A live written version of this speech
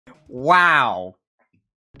Wow.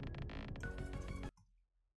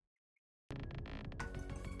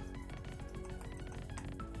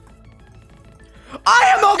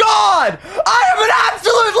 I am a god! I am an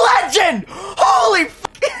absolute legend! Holy f-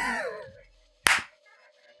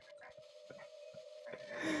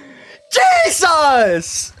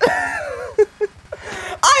 Jesus!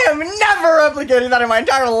 I am never replicating that in my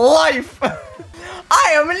entire life!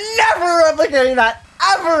 I am never replicating that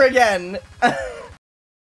ever again!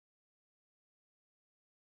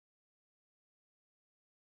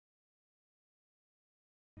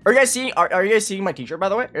 Are you guys seeing? Are you guys seeing my t-shirt? By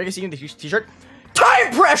the way, are you guys seeing the t-shirt?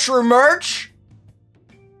 Time pressure merch.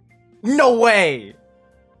 No way.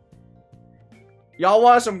 Y'all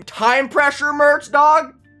want some time pressure merch,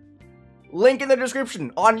 dog? Link in the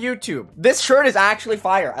description on YouTube. This shirt is actually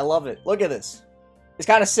fire. I love it. Look at this. It's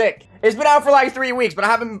kind of sick. It's been out for like 3 weeks, but I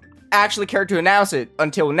haven't actually cared to announce it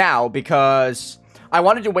until now because I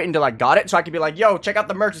wanted to wait until I got it so I could be like, yo, check out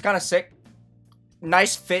the merch. It's kind of sick.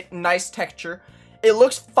 Nice fit, nice texture. It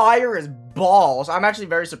looks fire as balls. I'm actually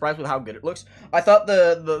very surprised with how good it looks. I thought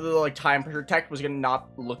the like time pressure text was gonna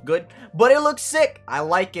not look good, but it looks sick. I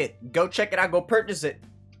like it. Go check it out. Go purchase it.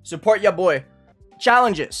 Support ya boy.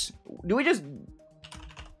 Challenges. Do we just?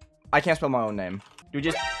 I can't spell my own name. Do we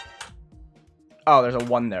just? Oh, there's a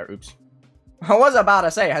 1 there. Oops. I was about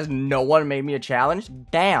to say, has no one made me a challenge?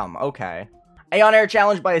 Damn. Okay. AeonAir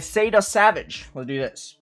challenge by Seda Savage. Let's do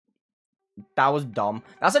this. That was dumb.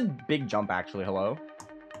 That's a big jump, actually. Hello?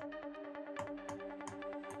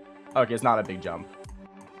 Okay, it's not a big jump.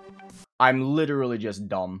 I'm literally just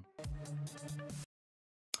dumb.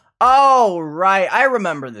 Oh, right. I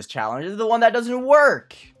remember this challenge. This is the one that doesn't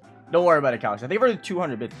work. Don't worry about it, Calix. I think we're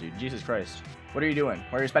 200 bits, dude. Jesus Christ. What are you doing?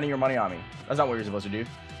 Why are you spending your money on me? That's not what you're supposed to do.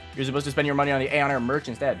 You're supposed to spend your money on the AeonAir merch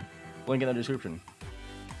instead. Link in the description.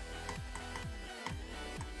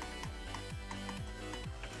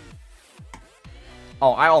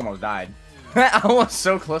 Oh, I almost died. I was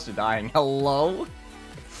so close to dying. Hello?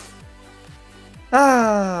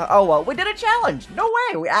 Oh, well, we did a challenge. No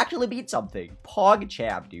way. We actually beat something.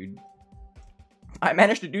 PogChamp, dude. I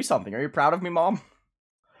managed to do something. Are you proud of me, Mom?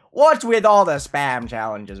 What's with all the spam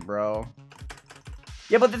challenges, bro?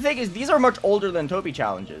 Yeah, but the thing is, these are much older than Topi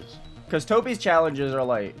challenges. Because Topi challenges are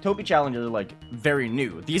like very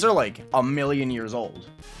new. These are like 1,000,000 years old.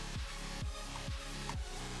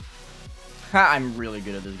 I'm really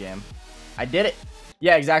good at this game. I did it.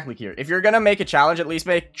 Yeah, exactly, Kier. If you're gonna make a challenge, at least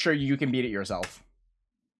make sure you can beat it yourself.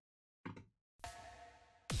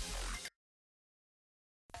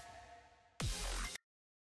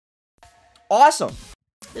 Awesome.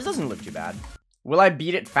 This doesn't look too bad. Will I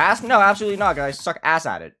beat it fast? No, absolutely not, guys. Suck ass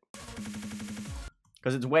at it.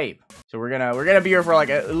 Because it's wave. So we're gonna be here for like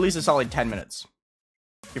at least a solid 10 minutes.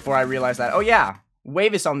 Before I realize that, oh yeah,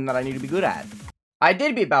 wave is something that I need to be good at. I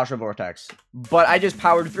did beat Bowser Vortex, but I just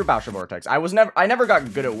powered through Bowser Vortex. I never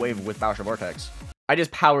got good at wave with Bowser Vortex. I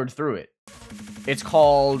just powered through it. It's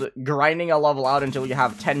called grinding a level out until you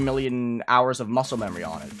have 10 million hours of muscle memory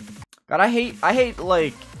on it. God, I hate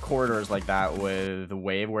like corridors like that with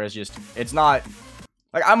wave, where it's not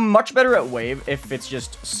like, I'm much better at wave if it's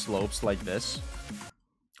just slopes like this.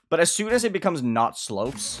 But as soon as it becomes not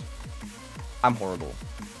slopes, I'm horrible.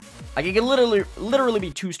 Like, it can literally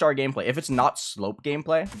be 2-star gameplay. If it's not slope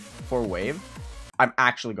gameplay for wave, I'm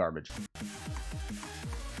actually garbage.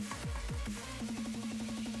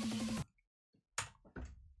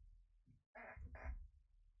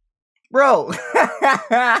 Bro!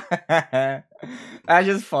 That's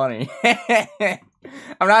just funny. I'm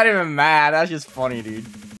not even mad. That's just funny, dude.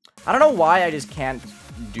 I don't know why I just can't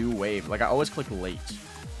do wave. Like, I always click late.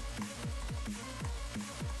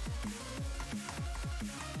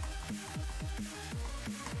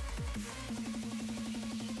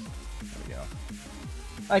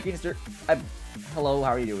 Hi, Keenster. Hello,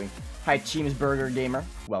 how are you doing? Hi, Cheemsburger Gamer.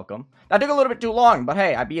 Welcome. That took a little bit too long, but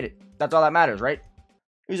hey, I beat it. That's all that matters, right?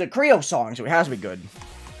 It was a Creo song, so it has to be good.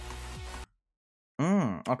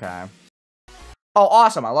 Okay. Oh,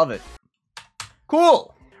 awesome. I love it.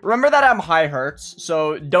 Cool. Remember that I'm high hertz,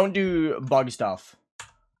 so don't do bug stuff.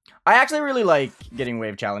 I actually really like getting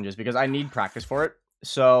wave challenges because I need practice for it.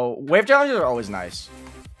 So, wave challenges are always nice.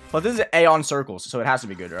 But this is Aeon Circles, so it has to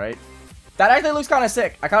be good, right? That actually looks kind of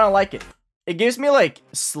sick. I kind of like it. It gives me, like,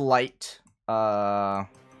 slight, it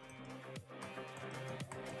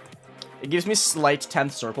gives me slight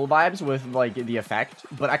 10th circle vibes with, like, the effect.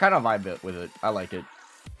 But I kind of vibe it with it. I like it.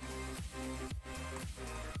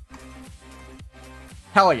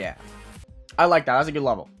 Hell yeah. I like that. That's a good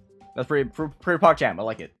level. That's pretty PogChamp. I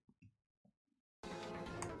like it.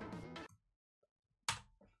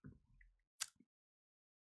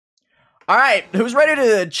 All right, who's ready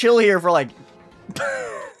to chill here for like...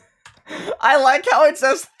 I like how it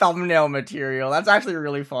says thumbnail material. That's actually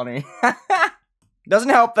really funny. Doesn't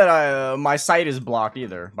help that my site is blocked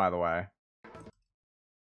either, by the way.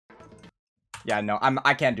 Yeah, no,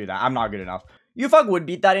 I can't do that. I'm not good enough. Ufug would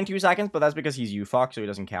beat that in 2 seconds, but that's because he's Ufug, so he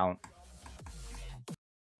doesn't count.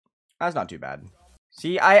 That's not too bad.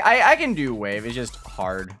 See, I can do wave. It's just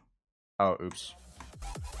hard. Oh, oops.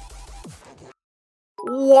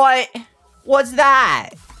 What? What's that?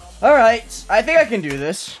 All right, I think I can do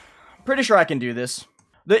this. Pretty sure I can do this.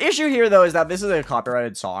 The issue here, though, is that this is a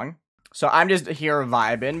copyrighted song. So I'm just here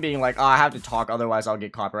vibing, being like, oh, I have to talk, otherwise I'll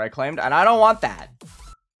get copyright claimed. And I don't want that.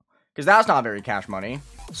 Because that's not very cash money.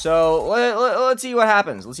 So let's see what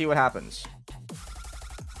happens. Let's see what happens.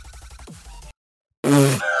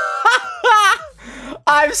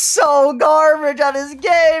 I'm so garbage at this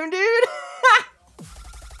game, dude.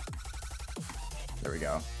 There we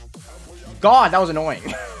go. God, that was annoying.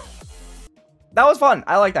 That was fun.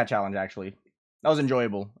 I like that challenge, actually. That was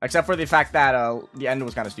enjoyable. Except for the fact that the end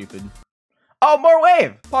was kind of stupid. Oh, more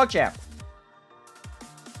wave! PogChamp.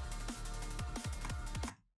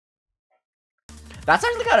 That's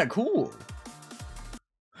actually kind of cool.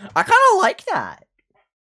 I kind of like that.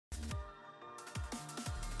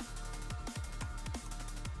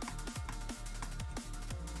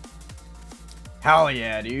 Hell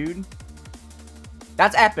yeah, dude.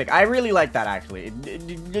 That's epic. I really like that, actually.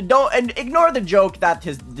 Don't and ignore the joke that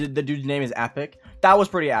the dude's name is Epic. That was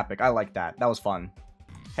pretty epic. I like that. That was fun.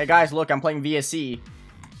 Hey guys, look, I'm playing VSC.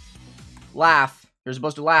 Laugh. You're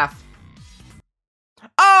supposed to laugh.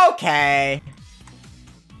 Okay.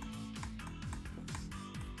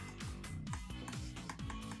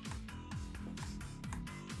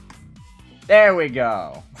 There we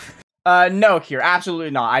go. No, Kier, absolutely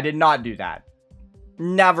not. I did not do that.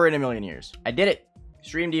 Never in a million years. I did it.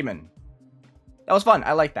 Stream Demon. That was fun.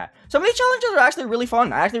 I like that. Some of these challenges are actually really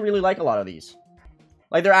fun. I actually really like a lot of these.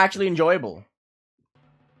 Like, they're actually enjoyable.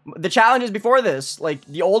 The challenges before this, like,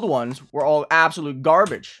 the old ones, were all absolute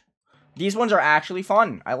garbage. These ones are actually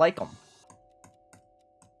fun. I like them.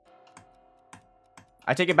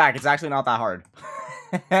 I take it back. It's actually not that hard.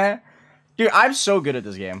 Dude, I'm so good at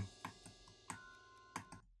this game.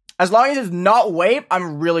 As long as it's not wave,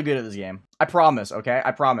 I'm really good at this game. I promise, okay?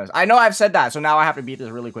 I promise. I know I've said that, so now I have to beat this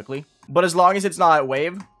really quickly. But as long as it's not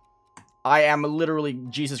wave, I am literally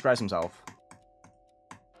Jesus Christ himself.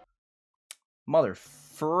 Mother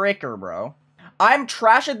fricker, bro. I'm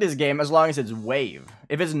trash at this game as long as it's wave.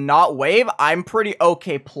 If it's not wave, I'm pretty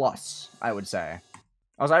okay plus, I would say.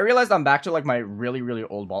 Also, I realized I'm back to, like, my really, really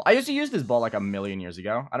old ball. I used to use this ball, like, a million years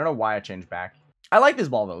ago. I don't know why I changed back. I like this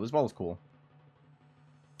ball, though. This ball is cool.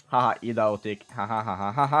 Haha, idiotic. Ha ha ha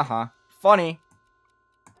ha ha ha ha. Funny.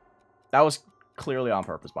 That was clearly on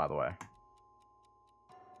purpose, by the way.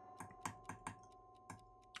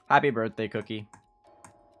 Happy birthday, Cookie.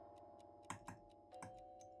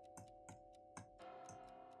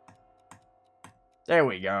 There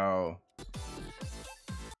we go.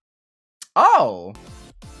 Oh.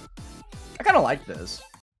 I kind of like this.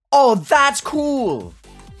 Oh, that's cool.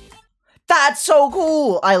 That's so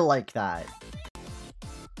cool. I like that.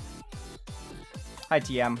 Hi,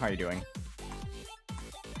 TM. How are you doing?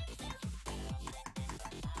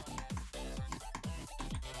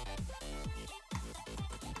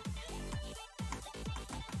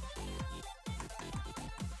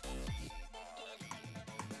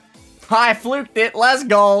 I fluked it. Let's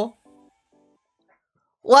go.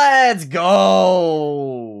 Let's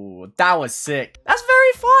go. That was sick. That's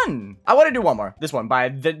very fun. I want to do one more. This one by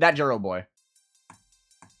that Juro boy.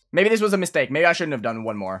 Maybe this was a mistake. Maybe I shouldn't have done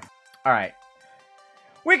one more. All right.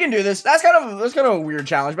 We can do this. That's kind of a weird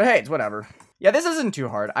challenge, but hey, it's whatever. Yeah, this isn't too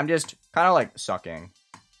hard. I'm just kind of like sucking.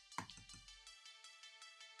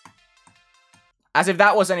 As if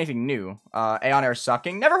that was anything new. AeonAir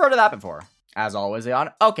sucking. Never heard of that before. As always, Aeon.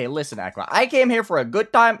 Okay, listen, Aqua. I came here for a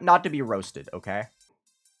good time, not to be roasted, okay?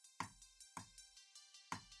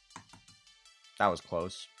 That was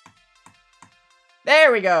close.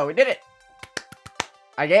 There we go. We did it.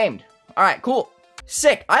 I gamed. All right, cool.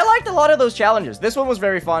 Sick. I liked a lot of those challenges. This one was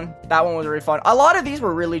very fun. That one was very fun. A lot of these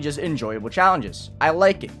were really just enjoyable challenges. I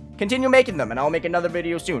like it. Continue making them, and I'll make another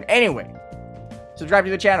video soon. Anyway, subscribe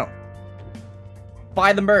to the channel.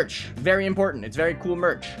 Buy the merch. Very important. It's very cool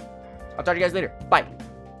merch. I'll talk to you guys later. Bye.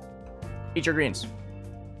 Eat your greens.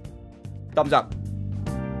 Thumbs up.